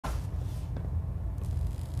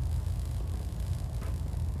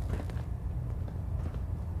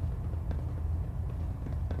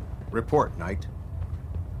Report, Knight.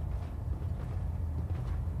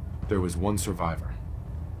 There was one survivor.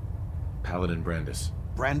 Paladin Brandis.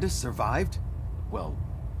 Brandis survived? Well,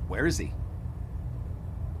 where is he?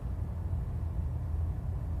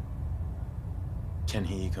 Can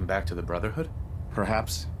he come back to the Brotherhood?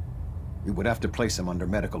 Perhaps. We would have to place him under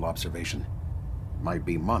medical observation. Might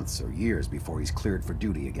be months or years before he's cleared for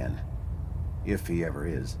duty again. If he ever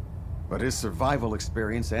is. But his survival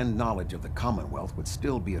experience and knowledge of the Commonwealth would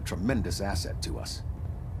still be a tremendous asset to us.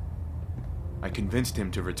 I convinced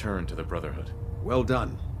him to return to the Brotherhood. Well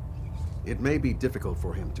done. It may be difficult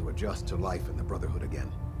for him to adjust to life in the Brotherhood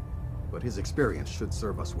again. But his experience should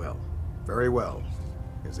serve us well. Very well.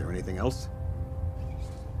 Is there anything else?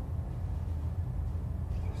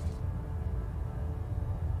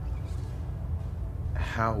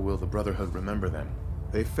 How will the Brotherhood remember them?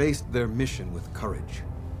 They faced their mission with courage.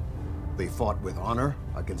 They fought with honor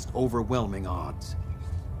against overwhelming odds.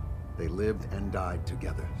 They lived and died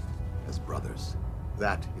together, as brothers.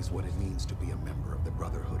 That is what it means to be a member of the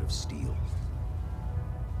Brotherhood of Steel.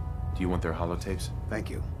 Do you want their holotapes? Thank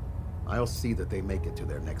you. I'll see that they make it to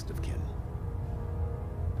their next of kin.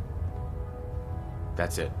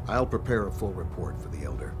 That's it. I'll prepare a full report for the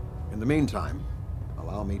Elder. In the meantime,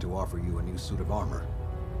 allow me to offer you a new suit of armor.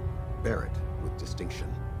 Bear it with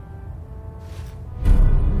distinction.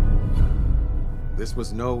 This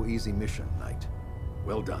was no easy mission, Knight.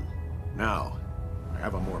 Well done. Now, I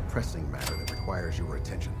have a more pressing matter that requires your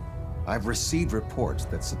attention. I've received reports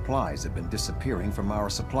that supplies have been disappearing from our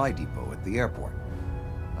supply depot at the airport.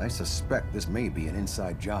 I suspect this may be an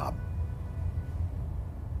inside job.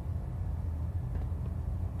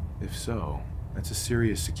 If so, that's a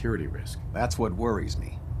serious security risk. That's what worries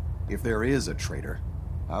me. If there is a traitor,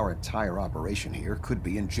 our entire operation here could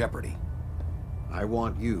be in jeopardy. I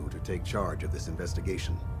want you to take charge of this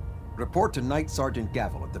investigation. Report to Knight Sergeant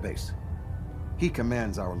Gavel at the base. He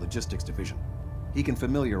commands our logistics division. He can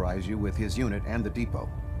familiarize you with his unit and the depot.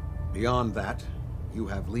 Beyond that, you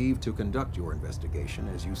have leave to conduct your investigation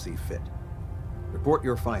as you see fit. Report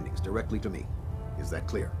your findings directly to me. Is that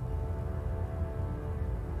clear?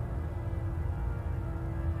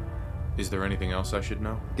 Is there anything else I should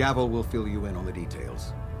know? Gavel will fill you in on the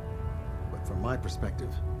details. But from my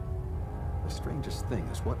perspective, the strangest thing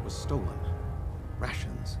is what was stolen.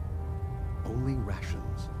 Rations. Only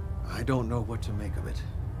rations. I don't know what to make of it,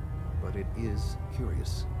 but it is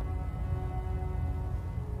curious.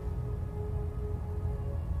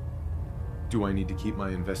 Do I need to keep my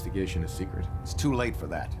investigation a secret? It's too late for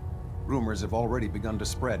that. Rumors have already begun to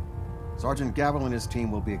spread. Sergeant Gavel and his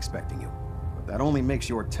team will be expecting you. But that only makes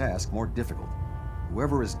your task more difficult.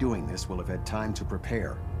 Whoever is doing this will have had time to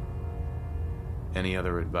prepare. Any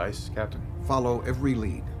other advice, Captain? Follow every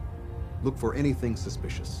lead. Look for anything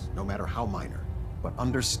suspicious, no matter how minor. But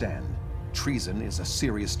understand, treason is a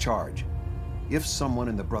serious charge. If someone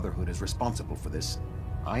in the Brotherhood is responsible for this,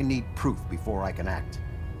 I need proof before I can act.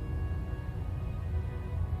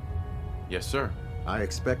 Yes, sir. I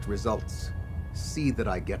expect results. See that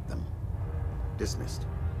I get them. Dismissed.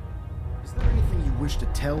 Is there anything you wish to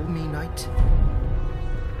tell me, Knight?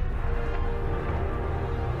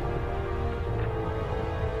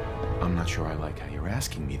 I'm not sure I like how you're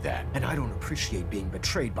asking me that. And I don't appreciate being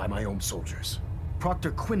betrayed by my own soldiers.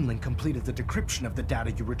 Proctor Quinlan completed the decryption of the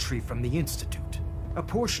data you retrieved from the Institute. A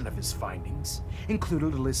portion of his findings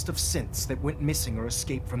included a list of synths that went missing or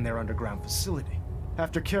escaped from their underground facility.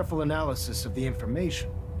 After careful analysis of the information,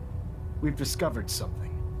 we've discovered something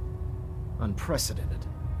unprecedented.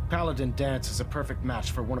 Paladin Danse is a perfect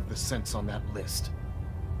match for one of the synths on that list.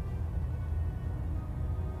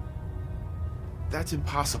 That's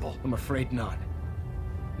impossible. I'm afraid not.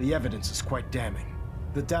 The evidence is quite damning.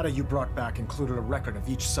 The data you brought back included a record of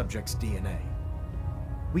each subject's DNA.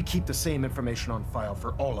 We keep the same information on file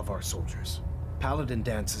for all of our soldiers. Paladin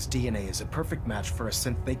Dance's DNA is a perfect match for a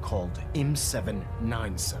synth they called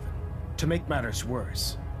M797. To make matters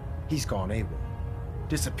worse, he's gone AWOL.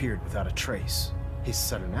 Disappeared without a trace. His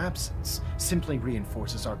sudden absence simply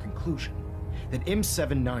reinforces our conclusion that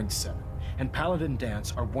M797 and Paladin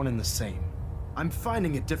Danse are one and the same. I'm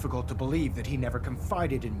finding it difficult to believe that he never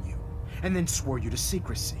confided in you, and then swore you to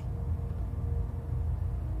secrecy.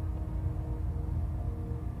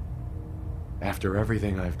 After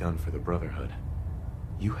everything I've done for the Brotherhood,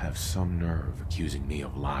 you have some nerve accusing me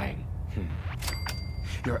of lying.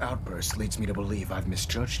 Your outburst leads me to believe I've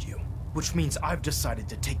misjudged you, which means I've decided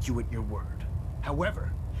to take you at your word.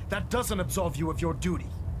 However, that doesn't absolve you of your duty.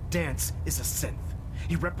 Danse is a synth.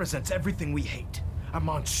 He represents everything we hate. A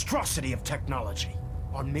monstrosity of technology.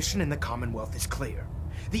 Our mission in the Commonwealth is clear.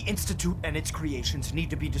 The Institute and its creations need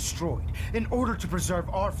to be destroyed in order to preserve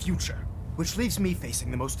our future. Which leaves me facing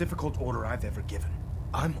the most difficult order I've ever given.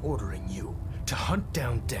 I'm ordering you to hunt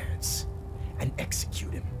down Dance and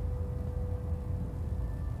execute him.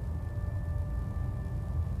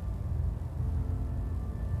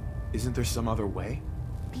 Isn't there some other way?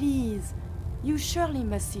 Please, you surely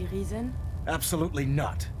must see reason. Absolutely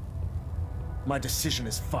not. My decision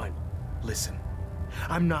is final. Listen,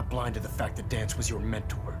 I'm not blind to the fact that Dance was your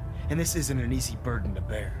mentor, and this isn't an easy burden to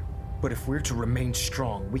bear. But if we're to remain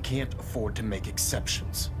strong, we can't afford to make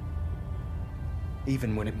exceptions.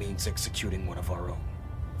 Even when it means executing one of our own.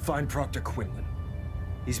 Find Proctor Quinlan.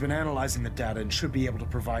 He's been analyzing the data and should be able to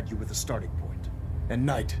provide you with a starting point. And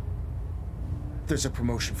Knight, there's a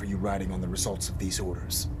promotion for you riding on the results of these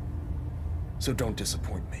orders. So don't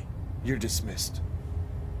disappoint me. You're dismissed.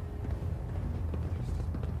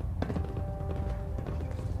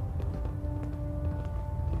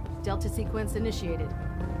 Delta sequence initiated.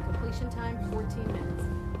 Completion time 14 minutes.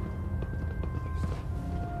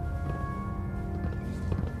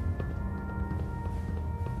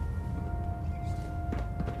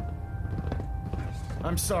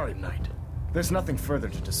 I'm sorry, Knight. There's nothing further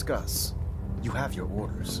to discuss. You have your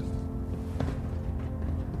orders.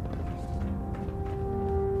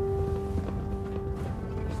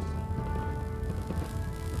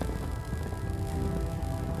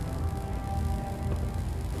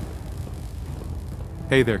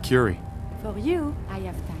 Hey there, Curie. For you, I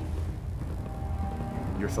have time.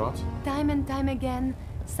 Your thoughts? Time and time again,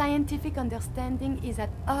 scientific understanding is at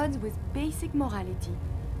odds with basic morality.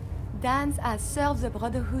 Dance has served the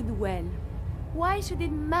Brotherhood well. Why should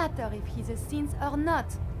it matter if he's a saint or not?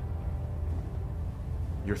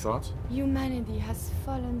 Your thoughts? Humanity has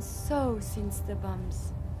fallen so since the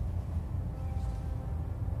bombs.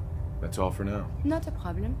 That's all for now. Not a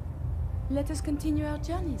problem. Let us continue our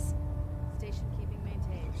journeys. Station keeping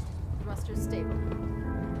maintained. Thrusters stable.